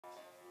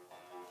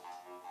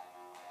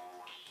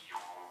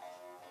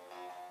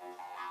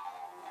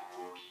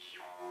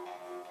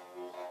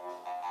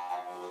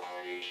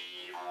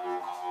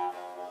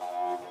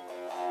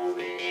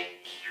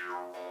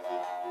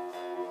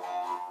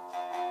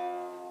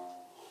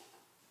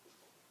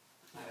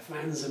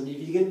friends, I'm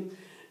vegan,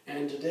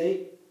 and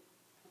today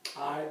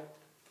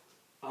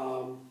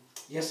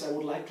yes, I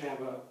would like to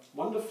have a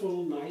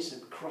wonderful, nice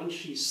and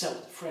crunchy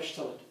salad, fresh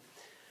salad.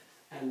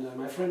 And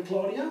my friend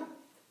Claudia,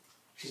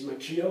 she's my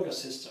Yoga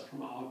sister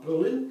from our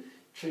Berlin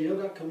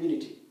Yoga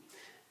community.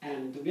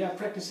 And we are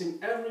practicing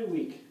every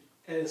week.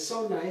 And it's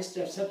so nice to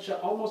have such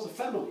almost a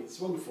family,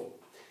 it's wonderful.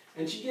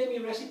 And she gave me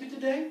a recipe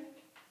today.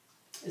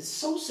 It's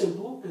so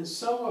simple and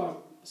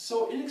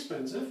so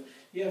inexpensive.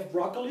 You have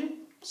broccoli,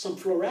 some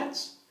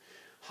florets,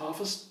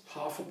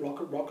 half a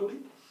broccoli.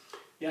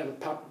 You have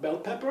a bell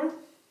pepper,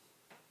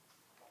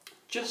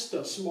 just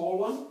a small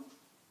one.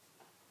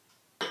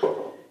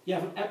 You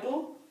have an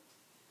apple,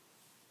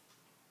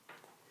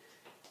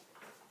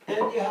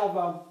 and you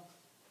have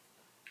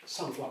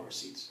sunflower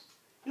seeds.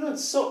 You know,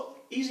 it's so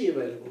easy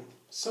available,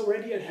 so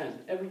ready at hand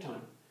every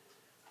time.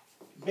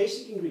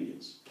 Basic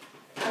ingredients.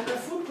 And a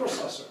food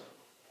processor.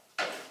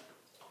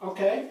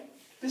 Okay,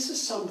 this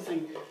is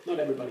something not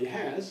everybody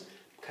has.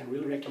 Can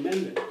really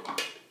recommend it.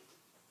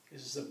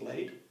 This is a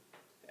blade,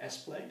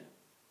 S-blade.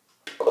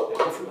 There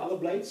are different other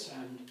blades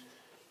and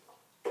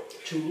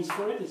tools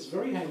for it. It's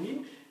very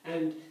handy,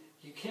 and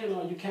you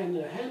can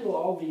handle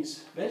all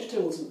these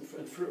vegetables and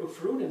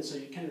fruit, and so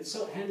you can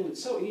handle it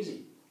so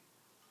easy.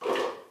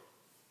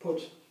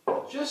 Put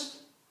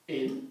just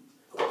in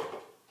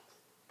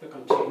the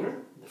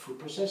container, the food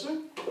processor,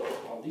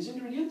 all these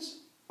ingredients.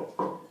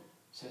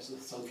 Says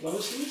the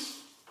sunflower seeds.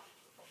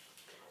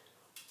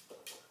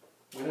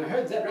 When I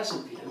heard that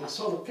recipe and I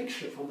saw the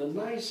picture from the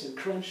nice and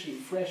crunchy,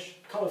 fresh,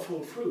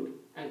 colorful fruit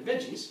and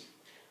veggies,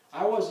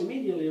 I was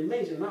immediately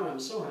amazed, and now I'm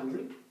so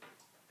hungry.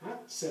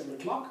 7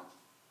 o'clock,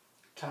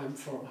 time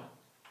for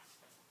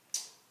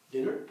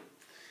dinner,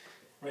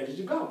 ready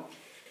to go.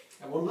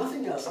 I want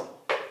nothing else,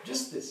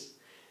 just this.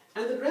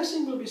 And the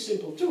dressing will be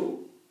simple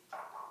too.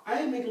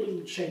 I make a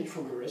little change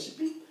from her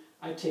recipe.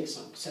 I take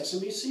some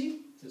sesame seed,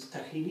 that's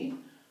tahini,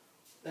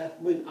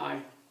 that when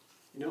I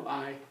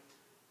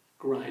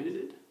grinded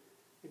it,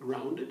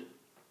 ground it,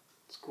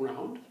 it's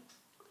ground,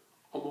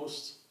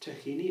 almost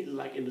tahini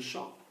like in the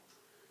shop.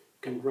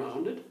 You can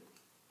ground it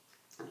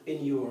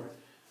in your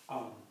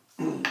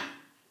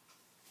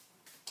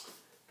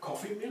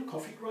coffee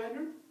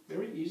grinder,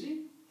 very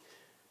easy.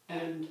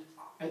 And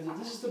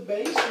this is the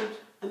base,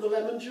 and the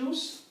lemon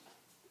juice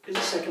is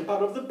the second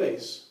part of the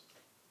base.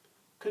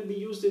 Could be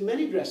used in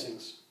many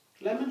dressings.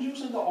 Lemon juice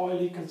and the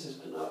oily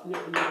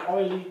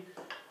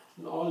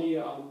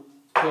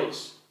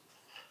base.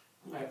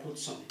 I put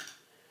some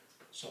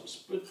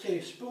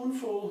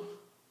spoonful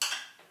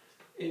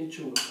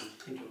into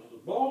a little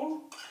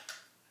bowl.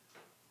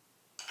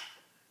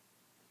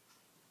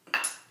 A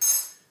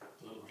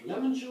little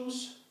lemon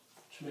juice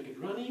to make it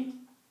runny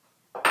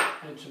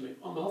and to make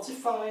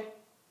emulsify.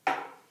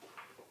 I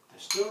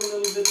stir a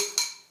little bit.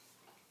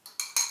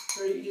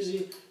 Very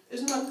easy.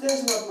 There's not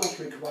much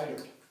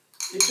required.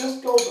 It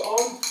just goes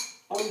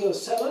on the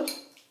salad,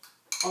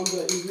 on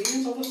the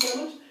ingredients of the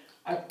salad.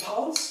 I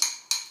pulse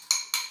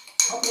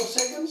a couple of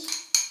seconds,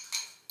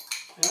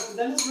 and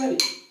then it's ready.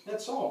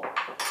 That's all.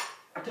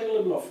 I take a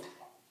little of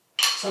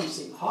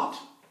something hot,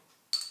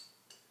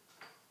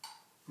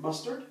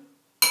 mustard,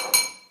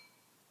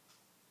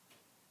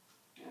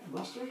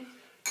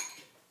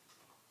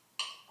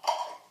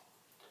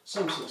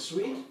 something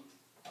sweet,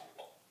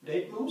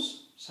 date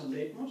mousse, some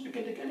date mousse. You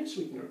can take any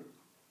sweetener.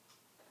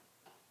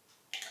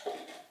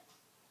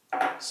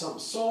 Some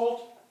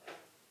salt,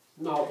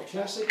 now the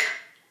classic,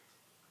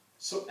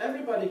 so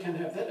everybody can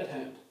have that at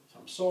hand.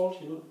 Some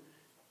salt,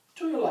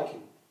 to your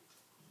liking.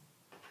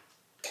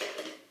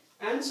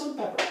 And some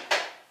pepper.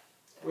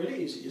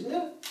 Really easy, isn't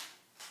it?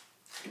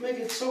 You make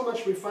it so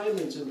much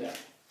refinements in there.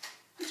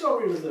 It's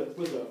already with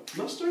the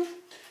mustard,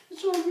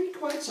 it's already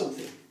quite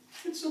something.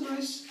 It's a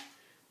nice,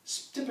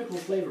 typical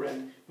flavor,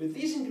 and with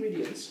these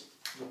ingredients,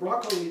 the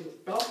broccoli, the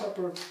bell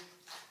pepper,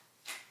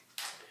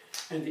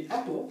 and the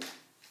apple,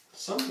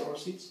 sunflower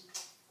seeds,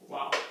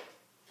 wow.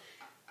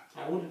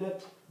 I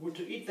wanted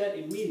to eat that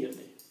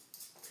immediately.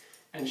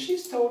 And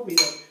she's told me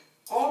that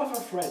all of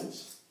her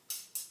friends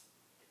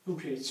whom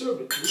she had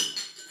served it to,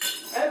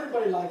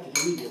 everybody liked it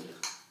immediately.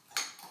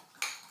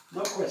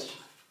 No question.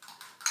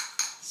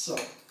 So,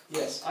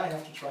 yes, I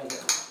have to try that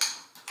now.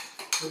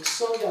 Looks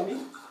so yummy.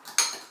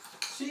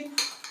 See,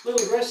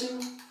 little dressing.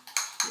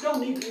 You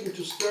don't need even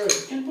to stir it.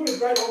 You can put it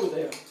right over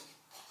there.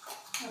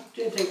 You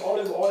can take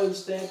olive oil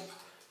instead.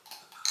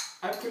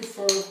 I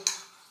prefer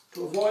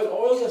to avoid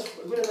oils as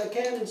good as I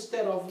can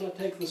instead of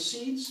take the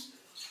seeds.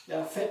 They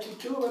are fatty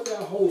too, but they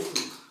are whole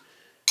food.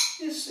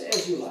 It's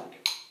as you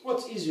like.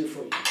 What's easier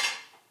for you?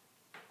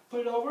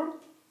 Put it over.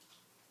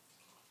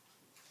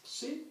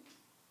 See?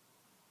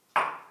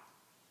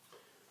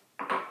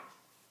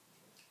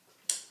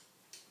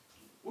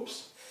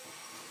 Oops.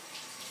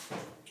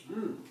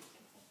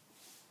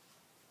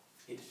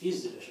 It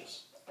is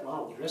delicious.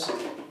 Wow, the dressing.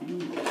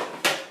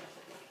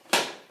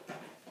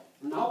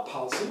 Now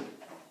pulsing.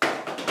 A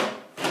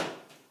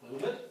little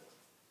bit.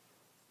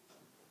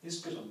 This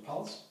goes on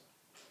pulse.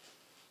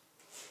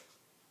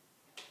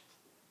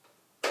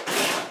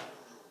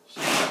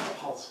 So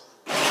pulse.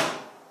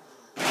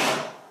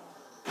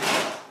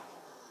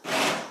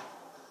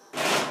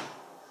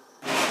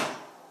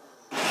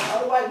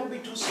 otherwise it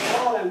would be too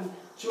small and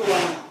too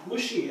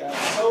mushy.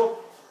 So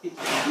it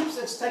keeps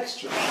its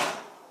texture.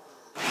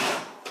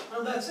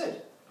 And that's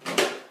it.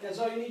 That's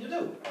all you need to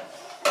do.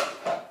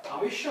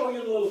 I will show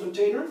you in a little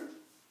container,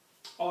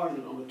 or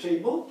on a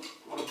table,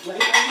 on a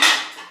plate.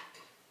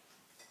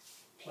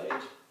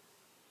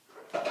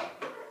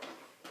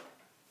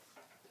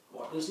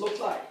 What this looks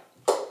like.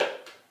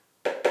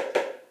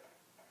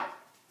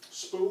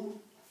 Spoon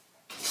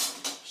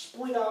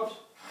it out.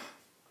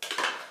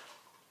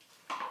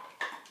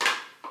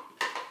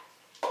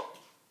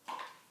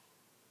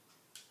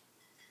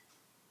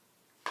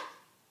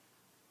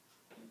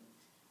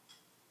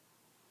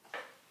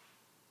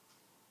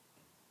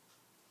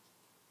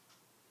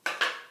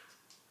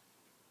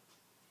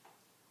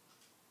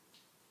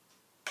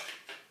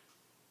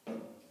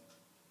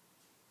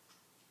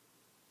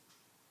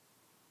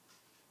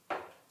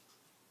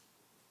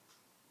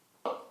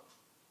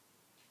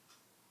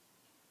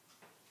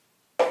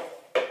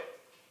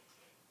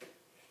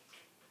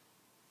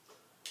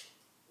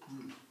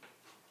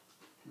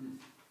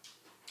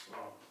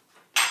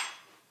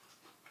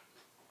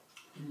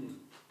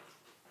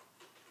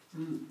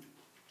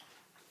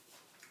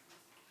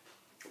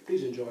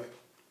 Please enjoy.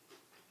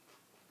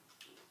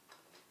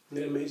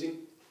 Isn't it amazing?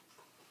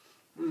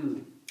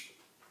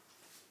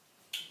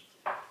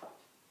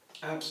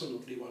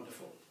 Absolutely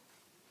wonderful.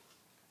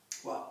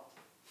 Wow.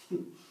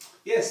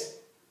 Yes.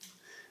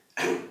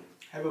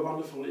 Have a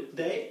wonderful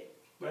day,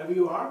 wherever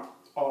you are,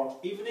 or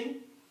evening.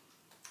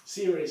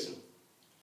 See you very soon.